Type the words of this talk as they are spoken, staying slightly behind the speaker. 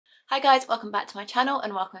Hi guys, welcome back to my channel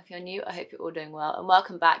and welcome if you're new. I hope you're all doing well and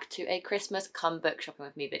welcome back to a Christmas come book shopping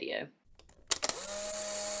with me video.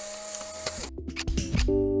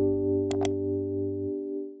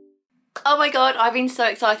 Oh my god, I've been so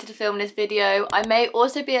excited to film this video. I may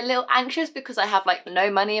also be a little anxious because I have like no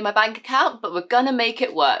money in my bank account, but we're gonna make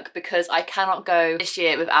it work because I cannot go this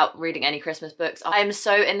year without reading any Christmas books. I am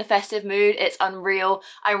so in the festive mood, it's unreal.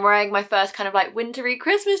 I'm wearing my first kind of like wintry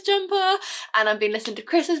Christmas jumper and I've been listening to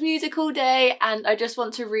Christmas music all day and I just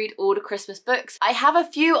want to read all the Christmas books. I have a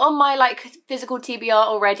few on my like physical TBR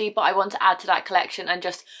already, but I want to add to that collection and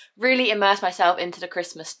just really immerse myself into the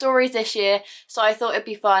Christmas stories this year. So I thought it'd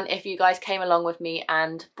be fun if you guys came along with me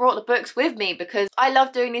and brought the books with me because I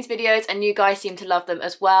love doing these videos and you guys seem to love them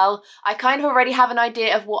as well. I kind of already have an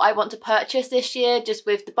idea of what I want to purchase this year just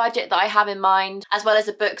with the budget that I have in mind, as well as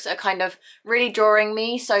the books that are kind of really drawing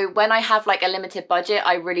me. So when I have like a limited budget,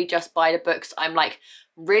 I really just buy the books I'm like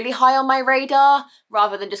really high on my radar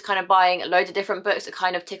rather than just kind of buying loads of different books that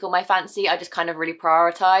kind of tickle my fancy. I just kind of really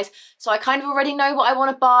prioritize. So I kind of already know what I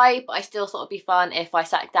want to buy, but I still thought it'd be fun if I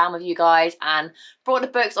sat down with you guys and brought the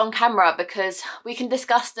books on camera because we can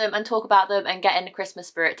discuss them and talk about them and get in the Christmas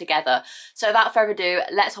spirit together. So without further ado,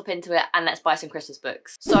 let's hop into it and let's buy some Christmas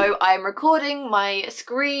books. So I'm recording my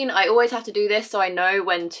screen. I always have to do this so I know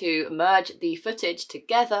when to merge the footage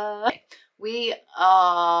together. We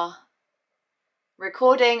are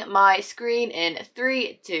recording my screen in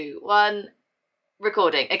 3, 2, 1,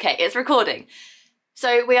 recording. Okay, it's recording.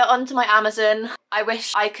 So we are onto my Amazon. I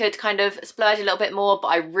wish I could kind of splurge a little bit more, but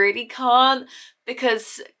I really can't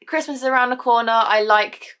because Christmas is around the corner. I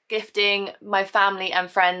like gifting my family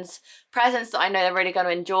and friends presents that I know they're really going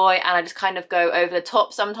to enjoy, and I just kind of go over the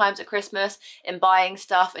top sometimes at Christmas in buying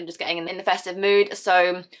stuff and just getting in the festive mood.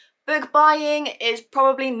 So book buying is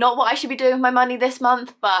probably not what I should be doing with my money this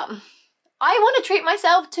month, but I want to treat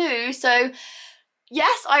myself too. So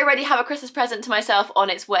yes, I already have a Christmas present to myself on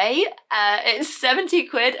its way. It's 70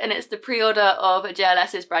 quid and it's the pre-order of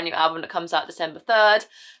JLS's brand new album that comes out December 3rd.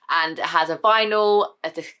 And it has a vinyl,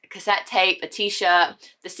 a cassette tape, a t-shirt,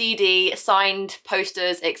 the CD, signed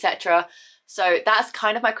posters, etc. So that's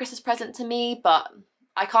kind of my Christmas present to me, but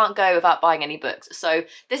I can't go without buying any books. So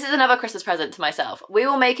this is another Christmas present to myself. We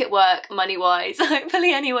will make it work money-wise,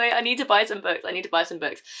 hopefully anyway. I need to buy some books. I need to buy some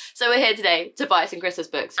books. So we're here today to buy some Christmas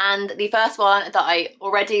books. And the first one that I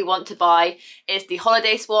already want to buy is the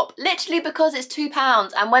Holiday Swap, literally because it's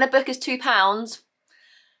 £2. And when a book is £2,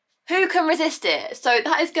 who can resist it? So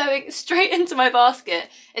that is going straight into my basket.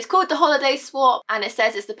 It's called The Holiday Swap and it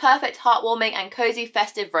says it's the perfect heartwarming and cozy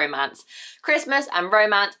festive romance. Christmas and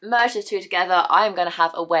romance, merge the two together. I am going to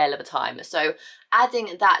have a whale of a time. So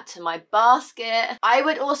adding that to my basket. I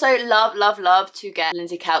would also love to get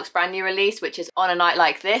Lindsay Kelk's brand new release, which is On a Night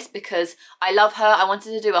Like This, because I love her. I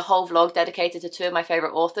wanted to do a whole vlog dedicated to two of my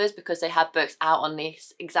favourite authors because they had books out on the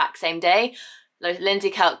exact same day. Lindsay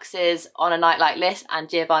Kelk's is On a Night Like This and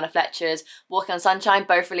Giovanna Fletcher's Walking on Sunshine,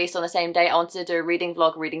 both released on the same day. I wanted to do a reading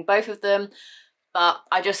vlog reading both of them, but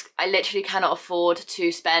I literally cannot afford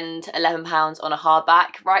to spend £11 on a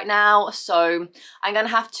hardback right now. So I'm going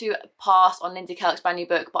to have to pass on Lindsay Kelk's brand new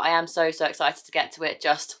book, but I am so excited to get to it,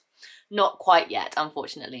 just not quite yet,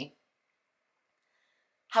 unfortunately.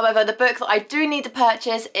 However, the book that I do need to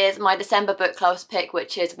purchase is my December book club pick,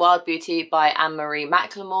 which is Wild Beauty by Anne-Marie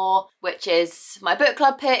McLemore, which is my book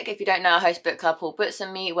club pick. If you don't know, I host a book club called Books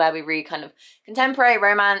and Me, where we read kind of contemporary,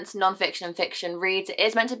 romance, non-fiction and fiction reads. It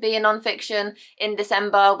is meant to be a non-fiction in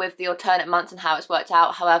December with the alternate months and how it's worked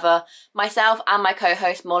out. However, myself and my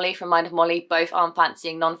co-host Molly from Mind of Molly both aren't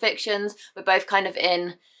fancying non-fictions. We're both kind of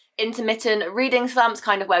in intermittent reading slumps,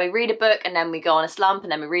 kind of where we read a book and then we go on a slump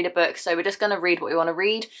and then we read a book. So we're just going to read what we want to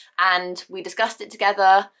read, and we discussed it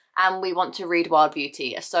together and we want to read Wild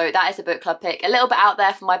Beauty. So that is a book club pick. A little bit out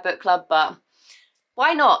there for my book club, but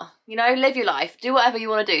why not? You know, live your life, do whatever you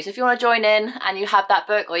want to do. So if you want to join in and you have that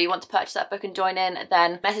book or you want to purchase that book and join in,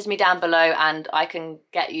 then message me down below and I can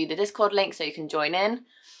get you the Discord link so you can join in.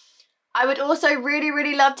 I would also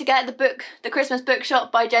really love to get the book, The Christmas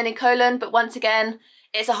Bookshop by Jenny Colan, but once again,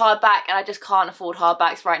 it's a hardback and I just can't afford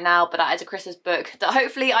hardbacks right now, but that is a Christmas book that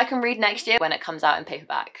hopefully I can read next year when it comes out in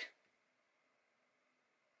paperback.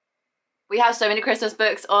 We have so many Christmas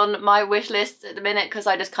books on my wish list at the minute because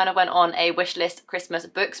I just kind of went on a wish list Christmas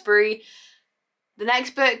book spree. The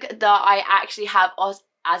next book that I actually have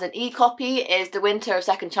as an e-copy is The Winter of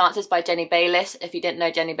Second Chances by Jenny Bayliss. If you didn't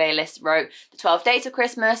know, Jenny Bayliss wrote The 12 Dates of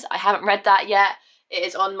Christmas. I haven't read that yet. It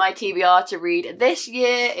is on my TBR to read this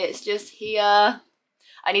year. It's just here.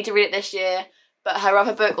 I need to read it this year. But her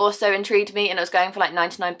other book also intrigued me, and it was going for like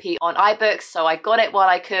 99p on iBooks, so I got it while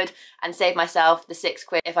I could and saved myself the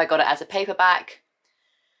 £6 if I got it as a paperback.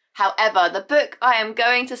 However, the book I am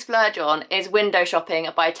going to splurge on is Window Shopping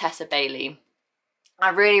by Tessa Bailey. I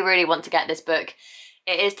really, really want to get this book.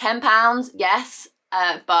 It is £10, yes,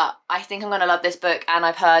 but I think I'm going to love this book, and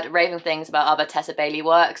I've heard raving things about other Tessa Bailey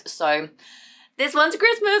works, so this one's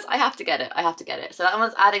Christmas. I have to get it. I have to get it. So that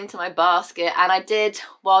one's adding to my basket, and I did,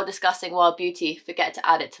 while discussing Wild Beauty, forget to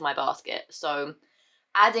add it to my basket. So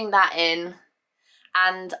adding that in,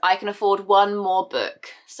 and I can afford one more book.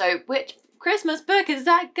 So which Christmas book is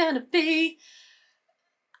that gonna be?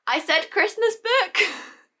 I said Christmas book.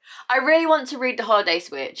 I really want to read The Holiday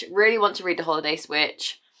Switch. Really want to read The Holiday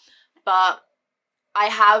Switch, but I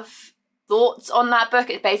have thoughts on that book.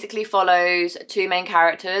 It basically follows two main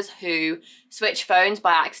characters who switch phones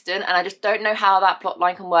by accident, and I just don't know how that plot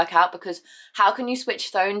line can work out, because how can you switch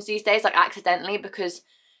phones these days, like accidentally, because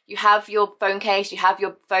you have your phone case, you have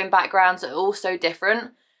your phone backgrounds that are all so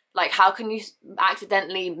different. Like, how can you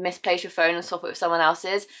accidentally misplace your phone and swap it with someone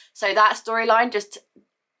else's? So that storyline just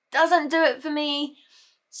doesn't do it for me.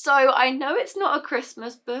 So I know it's not a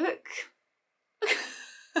Christmas book.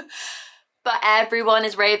 But everyone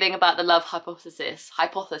is raving about The Love Hypothesis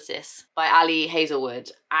by Ali Hazelwood,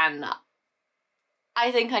 and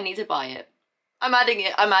I think I need to buy it. I'm adding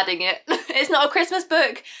it. It's not a Christmas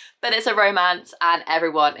book, but it's a romance, and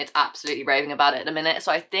everyone is absolutely raving about it in a minute.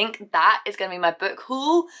 So I think that is going to be my book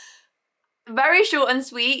haul. Very short and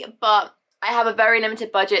sweet, but I have a very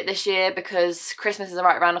limited budget this year because Christmas is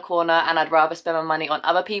right around the corner, and I'd rather spend my money on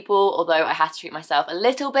other people, although I had to treat myself a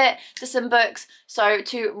little bit to some books. So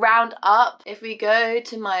to round up, if we go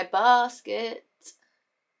to my basket,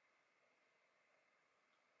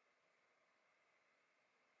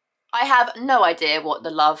 I have no idea what The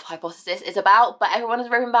Love Hypothesis is about, but everyone is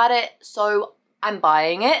raving about it, so I'm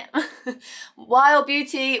buying it. Wild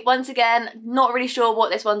Beauty, once again, not really sure what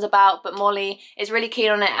this one's about, but Molly is really keen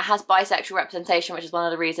on it. It has bisexual representation, which is one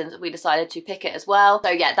of the reasons we decided to pick it as well. So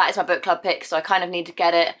yeah, that is my book club pick, so I kind of need to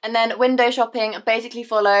get it. And then Window Shopping basically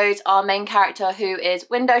follows our main character, who is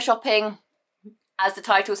window shopping, as the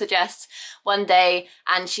title suggests, one day,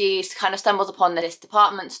 and she kind of stumbles upon this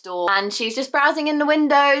department store, and she's just browsing in the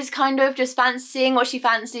windows, kind of just fancying what she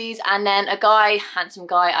fancies, and then a guy, handsome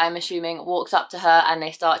guy I'm assuming, walks up to her and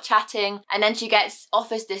they start chatting, and then she gets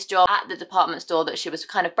offers this job at the department store that she was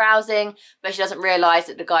kind of browsing, but she doesn't realise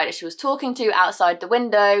that the guy that she was talking to outside the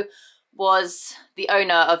window was the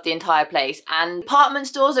owner of the entire place. And department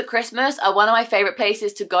stores at Christmas are one of my favourite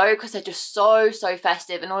places to go because they're just so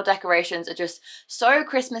festive, and all decorations are just so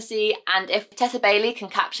Christmassy, and if Tessa Bailey can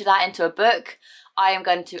capture that into a book, I am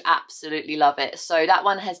going to absolutely love it. So that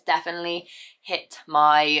one has definitely hit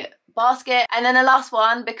my basket. And then the last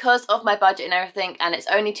one, because of my budget and everything, and it's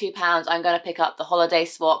only £2, I'm going to pick up The Holiday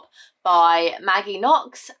Swap by Maggie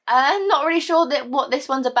Knox. I'm not really sure what this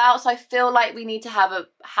one's about, so I feel like we need to have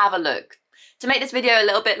a look. To make this video a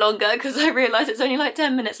little bit longer, because I realise it's only like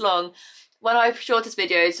 10 minutes long, one of my shortest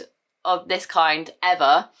videos of this kind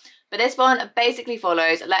ever. But this one basically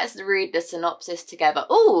follows, let's read the synopsis together.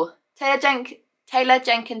 Ooh, Taylor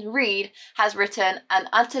Jenkins Reid has written an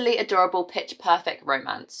utterly adorable pitch perfect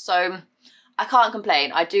romance. So I can't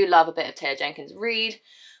complain. I do love a bit of Taylor Jenkins Reid.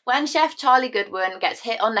 When chef Charlie Goodwin gets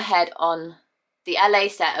hit on the head on the LA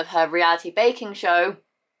set of her reality baking show,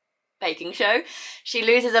 she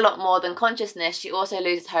loses a lot more than consciousness. She also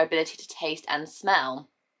loses her ability to taste and smell.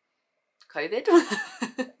 COVID?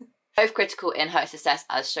 Both critical in her success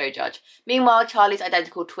as show judge. Meanwhile, Charlie's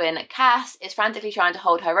identical twin, Cass, is frantically trying to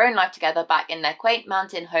hold her own life together back in their quaint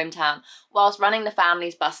mountain hometown, whilst running the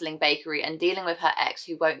family's bustling bakery and dealing with her ex,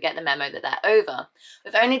 who won't get the memo that they're over.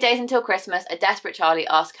 With only days until Christmas, a desperate Charlie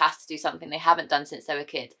asks Cass to do something they haven't done since they were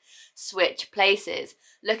kids: switch places.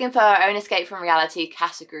 Looking for her own escape from reality,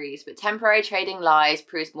 Cass agrees, but temporary trading lies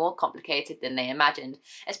proves more complicated than they imagined,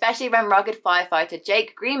 especially when rugged firefighter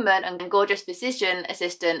Jake Greenman and gorgeous physician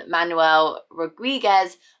assistant Manuel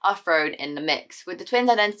Rodriguez are thrown in the mix. Would the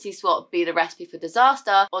twins' identity swap be the recipe for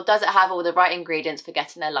disaster, or does it have all the right ingredients for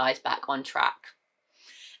getting their lives back on track?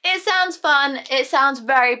 It sounds fun, it sounds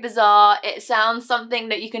very bizarre, it sounds something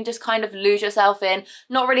that you can just kind of lose yourself in,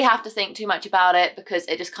 not really have to think too much about it, because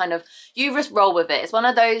it just kind of, you just roll with it. It's one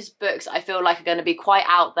of those books I feel like are going to be quite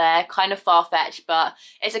out there, kind of far-fetched, but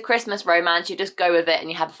it's a Christmas romance, you just go with it and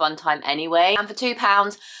you have a fun time anyway. And for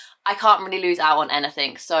 £2, I can't really lose out on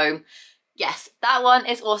anything. So yes, that one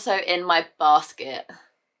is also in my basket.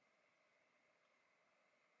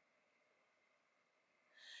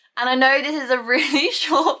 And I know this is a really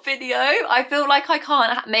short video. I feel like I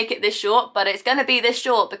can't make it this short, but it's going to be this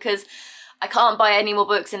short because I can't buy any more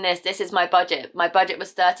books in this. This is my budget. My budget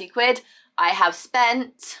was 30 quid. I have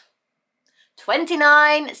spent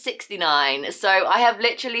 29.69. So I have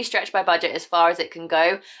literally stretched my budget as far as it can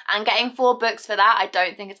go, and getting 4 books for that, I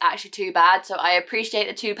don't think it's actually too bad. So I appreciate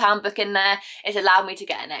the £2 book in there. It's allowed me to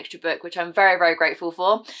get an extra book, which I'm very, very grateful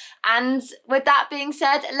for. And with that being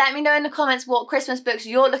said, let me know in the comments what Christmas books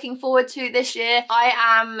you're looking forward to this year. I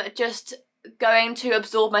am just going to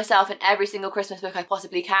absorb myself in every single Christmas book I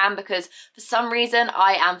possibly can, because for some reason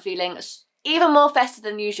I am feeling even more festive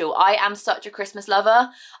than usual. I am such a Christmas lover.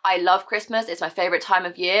 I love Christmas. It's my favourite time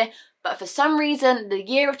of year. But for some reason, the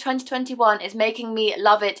year of 2021 is making me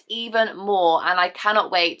love it even more. And I cannot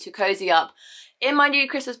wait to cozy up in my new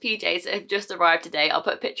Christmas PJs that have just arrived today. I'll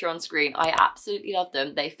put a picture on screen. I absolutely love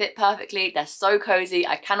them. They fit perfectly. They're so cozy.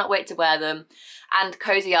 I cannot wait to wear them and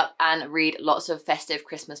cozy up and read lots of festive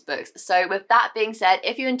Christmas books. So with that being said,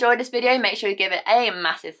 if you enjoyed this video, make sure you give it a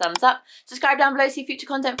massive thumbs up. Subscribe down below to see future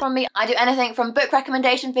content from me. I do anything from book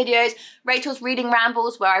recommendation videos, Rachel's reading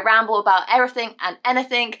rambles, where I ramble about everything and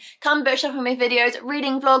anything, come book shopping with videos,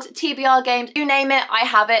 reading vlogs, TBR games, you name it, I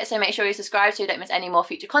have it. So make sure you subscribe so you don't miss any more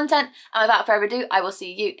future content. And without further ado, I will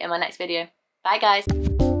see you in my next video. Bye guys.